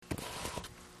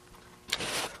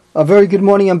A very good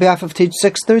morning on behalf of Teach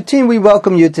 613. We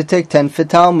welcome you to take 10 for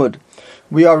Talmud.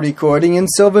 We are recording in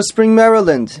Silver Spring,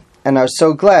 Maryland, and are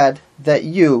so glad that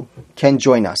you can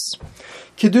join us.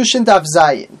 Kiddushin Daf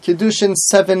Zayin, Kiddushin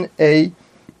 7a,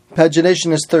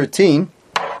 pagination is 13.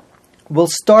 We'll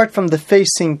start from the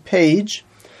facing page.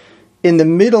 In the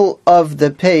middle of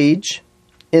the page,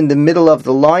 in the middle of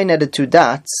the line at the two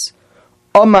dots,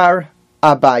 Omar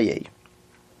Abaye.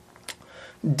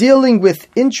 Dealing with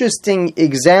interesting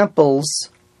examples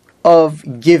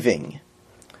of giving.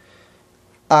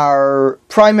 Our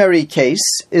primary case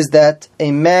is that a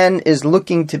man is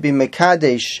looking to be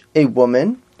mekadesh a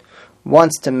woman,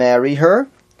 wants to marry her,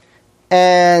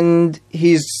 and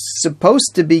he's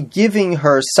supposed to be giving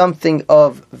her something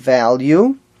of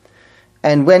value,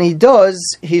 and when he does,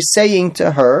 he's saying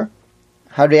to her,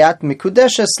 Hariat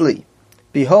mikudeshasli,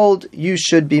 behold, you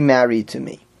should be married to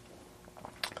me.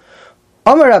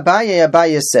 Amar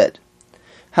Abaye said,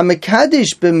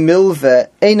 Hamekadish b'milveh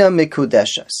eina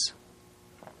mikudeshas.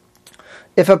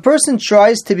 If a person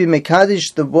tries to be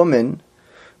mekadish the woman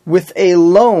with a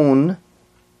loan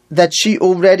that she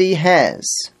already has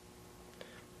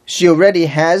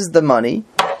the money,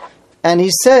 and he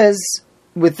says,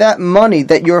 with that money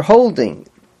that you're holding,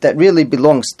 that really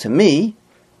belongs to me,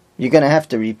 you're going to have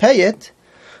to repay it,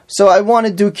 so I want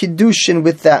to do kiddushin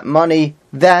with that money.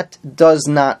 That does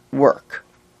not work.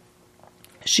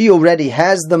 She already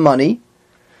has the money,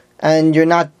 and you're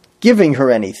not giving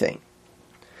her anything.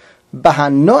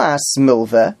 Bahanoas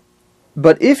milveh,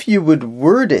 but if you would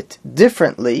word it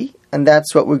differently, and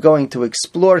that's what we're going to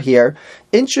explore here,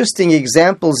 interesting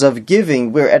examples of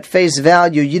giving where at face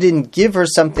value you didn't give her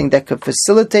something that could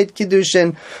facilitate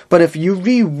kiddushin, but if you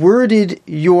reworded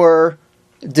your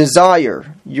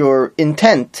desire, your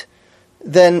intent,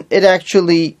 then it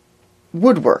actually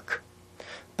would work.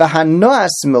 Bahanoas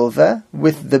milveh,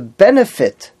 with the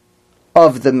benefit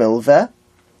of the milveh,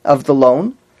 of the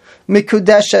loan,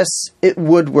 mikudeshes, it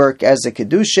would work as a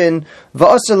kiddushin.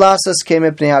 Va'osalasas came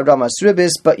up ramas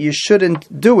ribis, but you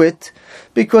shouldn't do it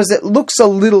because it looks a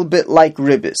little bit like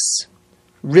ribis.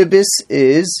 Ribis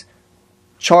is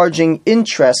charging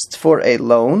interest for a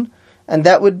loan, and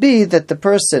that would be that the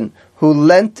person who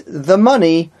lent the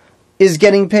money is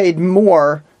getting paid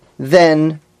more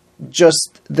than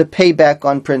just the payback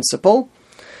on principal.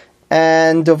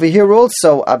 And over here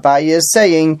also, Abaye is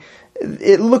saying,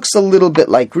 it looks a little bit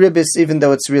like ribis, even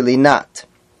though it's really not.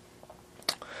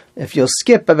 If you'll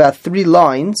skip about 3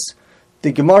 lines,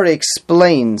 the Gemara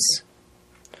explains,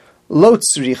 Lo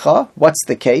tzricha, what's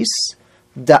the case?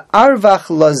 Da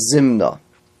arvach la zimna,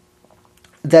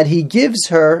 that he gives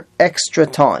her extra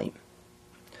time.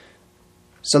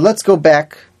 So let's go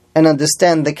back and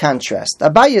understand the contrast.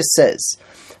 Abaye says,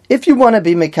 if you want to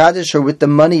be mekadesh her with the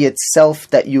money itself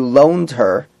that you loaned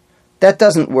her, that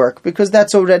doesn't work because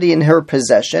that's already in her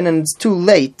possession and it's too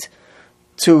late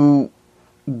to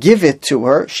give it to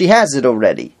her. She has it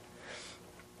already.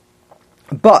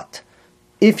 But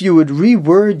if you would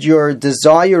reword your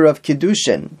desire of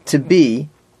kiddushin to be,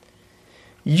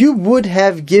 you would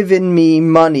have given me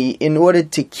money in order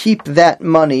to keep that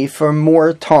money for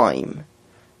more time.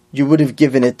 You would have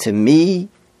given it to me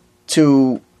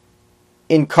to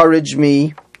encourage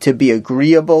me to be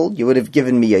agreeable. You would have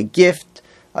given me a gift,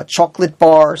 a chocolate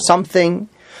bar, something.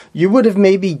 You would have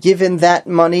maybe given that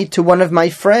money to one of my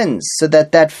friends so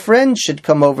that that friend should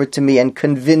come over to me and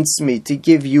convince me to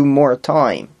give you more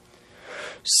time.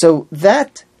 So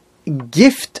that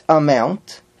gift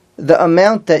amount, the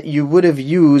amount that you would have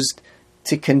used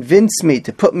to convince me,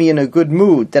 to put me in a good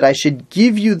mood, that I should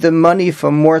give you the money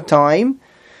for more time,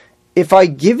 if I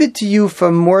give it to you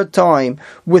for more time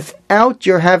without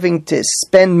your having to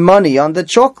spend money on the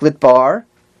chocolate bar,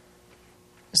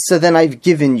 so then I've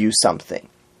given you something.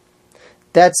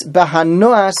 That's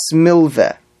bahanoas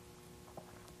milveh.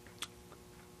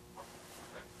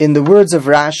 In the words of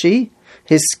Rashi,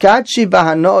 Hiskadshi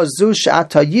bahanoas zu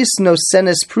she'ata yisno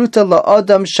senes pruta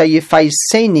la'adam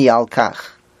shayifaiseni al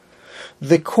kach.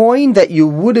 The coin that you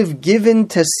would have given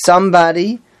to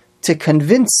somebody to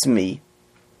convince me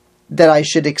that I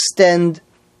should extend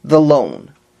the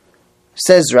loan.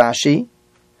 Says Rashi,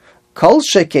 Kol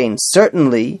shekain,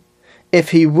 certainly,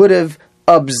 if he would have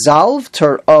absolved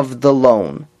her of the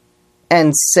loan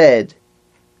and said,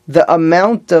 the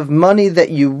amount of money that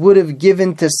you would have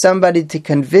given to somebody to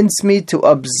convince me to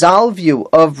absolve you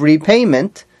of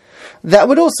repayment, that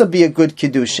would also be a good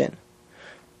kiddushin.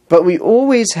 But we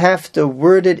always have to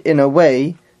word it in a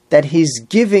way that he's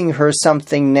giving her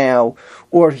something now,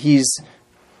 or he's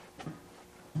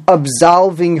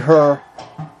absolving her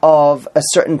of a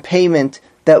certain payment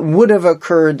that would have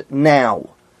occurred now.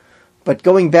 But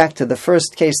going back to the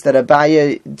first case that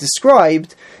Abaye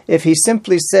described, if he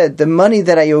simply said, the money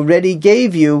that I already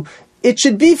gave you, it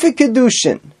should be for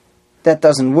Kiddushin, that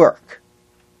doesn't work.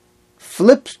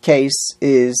 Flip case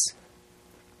is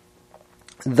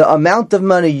the amount of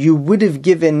money you would have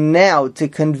given now to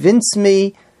convince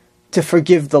me to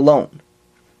forgive the loan.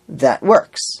 That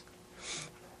works.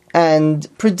 And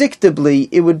predictably,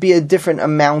 it would be a different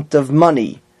amount of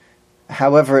money.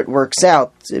 However it works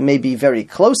out, it may be a very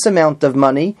close amount of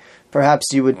money.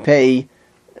 Perhaps you would pay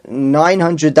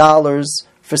 $900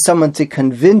 for someone to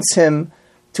convince him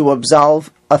to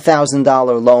absolve a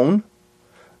 $1,000 loan.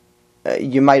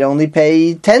 You might only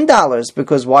pay $10,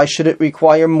 because why should it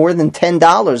require more than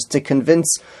 $10 to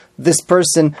convince this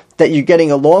person that you're getting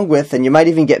along with, and you might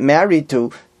even get married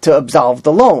to absolve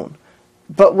the loan?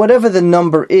 But whatever the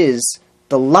number is,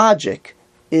 the logic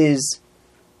is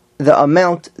the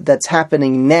amount that's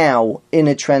happening now in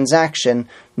a transaction,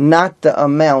 not the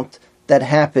amount that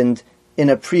happened in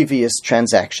a previous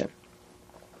transaction.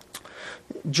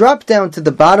 Drop down to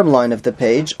the bottom line of the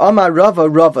page. Amar Rava,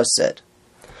 Rava said,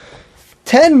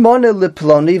 10 mona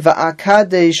liploni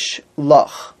va'akadesh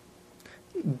lach.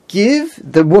 Give,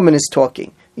 the woman is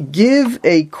talking, give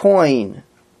a coin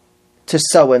to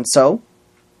so-and-so,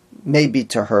 maybe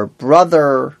to her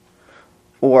brother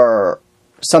or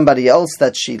somebody else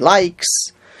that she likes.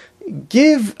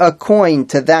 Give a coin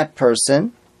to that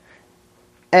person,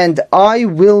 and I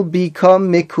will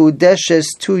become mikudeshes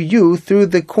to you through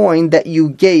the coin that you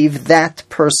gave that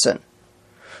person.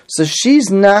 So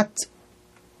she's not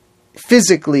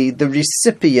physically the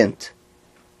recipient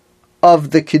of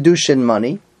the Kiddushin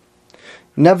money.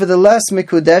 Nevertheless,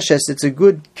 mikudeshes, it's a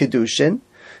good Kiddushin.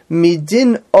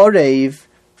 Midin orev,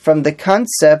 from the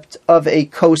concept of a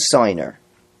cosigner.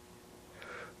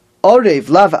 Orev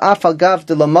lav afagav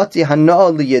de lamati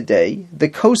hanoa liyadei, the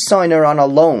cosigner on a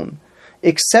loan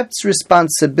accepts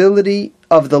responsibility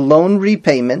of the loan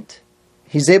repayment.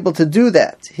 He's able to do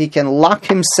that. He can lock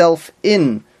himself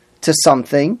in to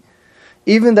something,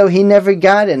 even though he never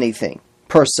got anything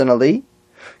personally.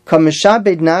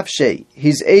 Kamishabed nafshe,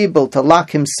 he's able to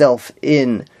lock himself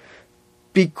in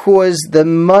because the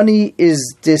money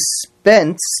is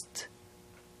dispensed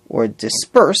or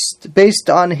dispersed based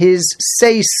on his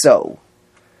say-so.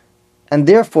 And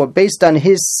therefore, based on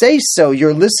his say-so,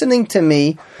 you're listening to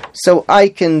me, so I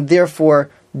can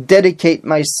therefore dedicate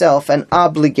myself and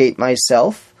obligate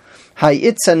myself.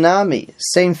 Ha'itzanami,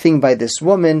 same thing by this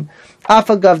woman.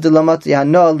 Afagav delamati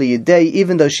hanoa liyadei,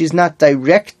 even though she's not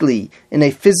directly, in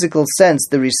a physical sense,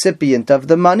 the recipient of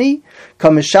the money.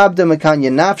 Kamishabda makanya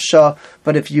nafsha,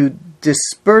 but if you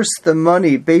disperse the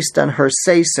money based on her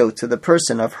say-so to the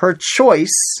person of her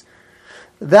choice,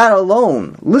 that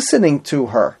alone, listening to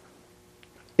her,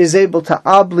 is able to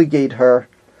obligate her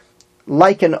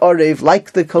like an orev,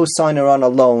 like the cosigner on a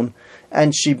loan,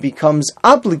 and she becomes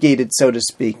obligated, so to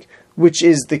speak, which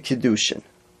is the Kiddushin.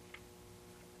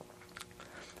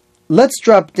 Let's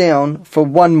drop down for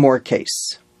one more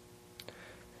case.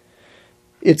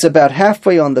 It's about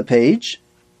halfway on the page.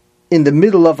 In the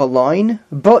middle of a line,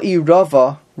 Ba'i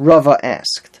Rava, Rava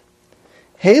asked,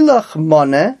 Heilach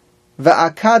mone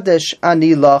va'akadesh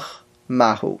anilach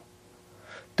mahu.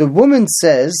 The woman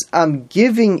says, I'm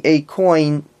giving a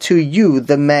coin to you,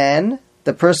 the man,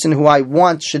 the person who I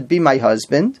want should be my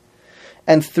husband,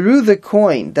 and through the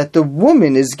coin that the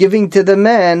woman is giving to the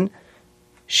man,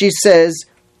 she says,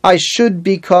 I should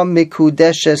become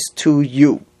mikudeshes to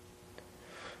you.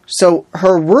 So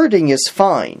her wording is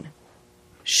fine.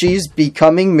 She's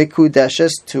becoming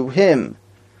mikudeshes to him.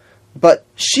 But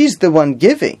she's the one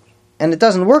giving, and it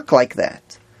doesn't work like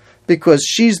that. Because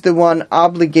she's the one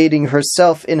obligating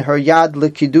herself in her yad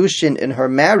l'kiddushin, in her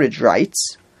marriage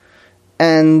rights,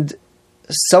 and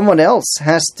someone else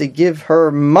has to give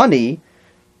her money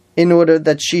in order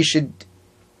that she should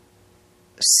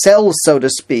sell, so to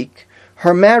speak,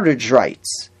 her marriage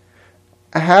rights.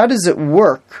 How does it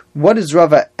work? What is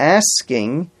Rava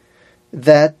asking?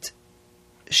 That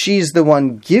she's the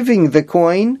one giving the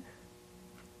coin,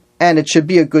 and it should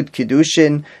be a good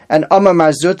Kiddushin, and Amar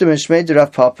Marzuta Mishmei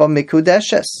Rav Papa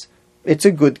Mikudeshes. It's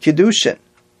a good Kiddushin.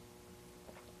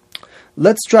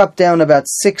 Let's drop down about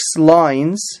 6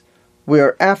 lines,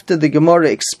 where after the Gemara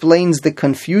explains the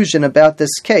confusion about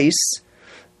this case,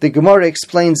 the Gemara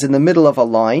explains in the middle of a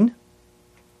line,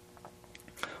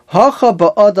 Hacha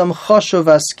ba'adam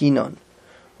chashuv askinon.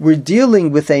 We're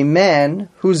dealing with a man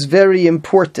who's very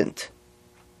important.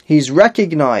 He's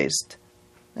recognized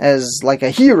as like a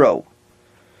hero.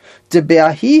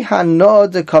 Debeahi hano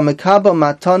de kamekaba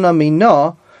matana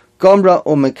mina gomra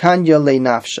umekanya le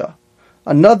nafsha.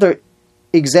 Another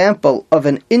example of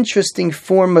an interesting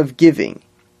form of giving.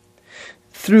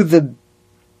 Through the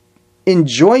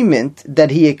enjoyment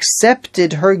that he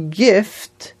accepted her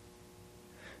gift,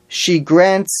 she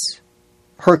grants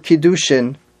her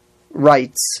Kiddushin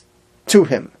rights to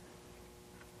him.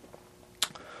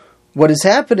 What is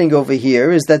happening over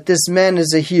here is that this man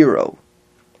is a hero.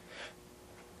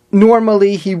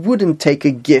 Normally, he wouldn't take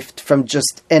a gift from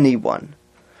just anyone.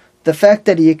 The fact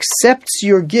that he accepts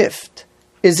your gift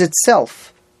is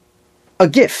itself a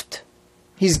gift.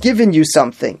 He's given you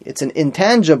something. It's an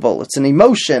intangible, it's an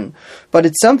emotion, but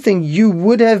it's something you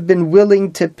would have been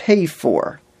willing to pay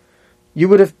for. You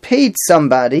would have paid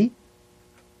somebody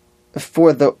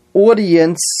for the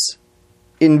audience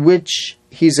in which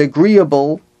he's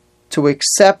agreeable to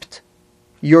accept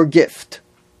your gift.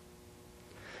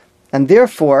 And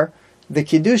therefore, the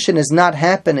Kiddushin is not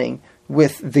happening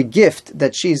with the gift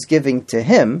that she's giving to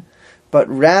him, but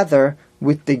rather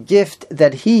with the gift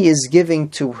that he is giving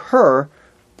to her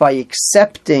by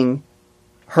accepting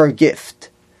her gift.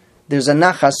 There's a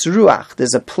nachas ruach,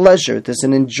 there's a pleasure, there's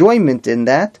an enjoyment in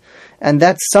that, and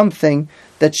that's something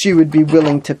that she would be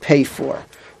willing to pay for.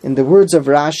 In the words of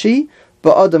Rashi,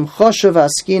 Ba'adam choshev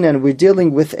askin, and we're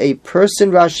dealing with a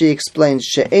person, Rashi explains,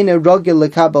 she'ena rogel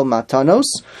lekabel matanos,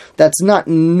 that's not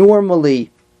normally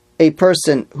a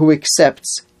person who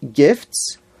accepts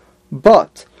gifts,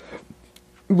 but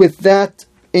with that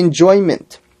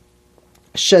enjoyment,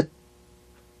 shetirtzezos,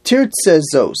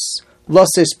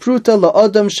 loses pruta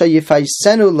la'adam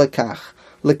shayifaisenu lekach,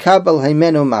 lekabel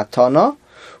haimenu matana,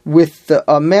 with the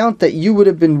amount that you would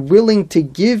have been willing to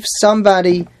give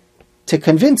somebody to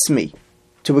convince me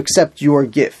to accept your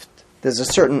gift. There's a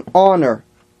certain honor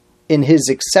in his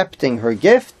accepting her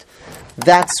gift.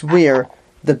 That's where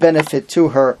the benefit to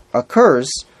her occurs,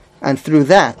 and through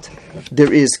that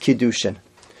there is Kiddushin.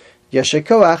 Yasher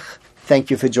Koach, thank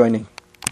you for joining.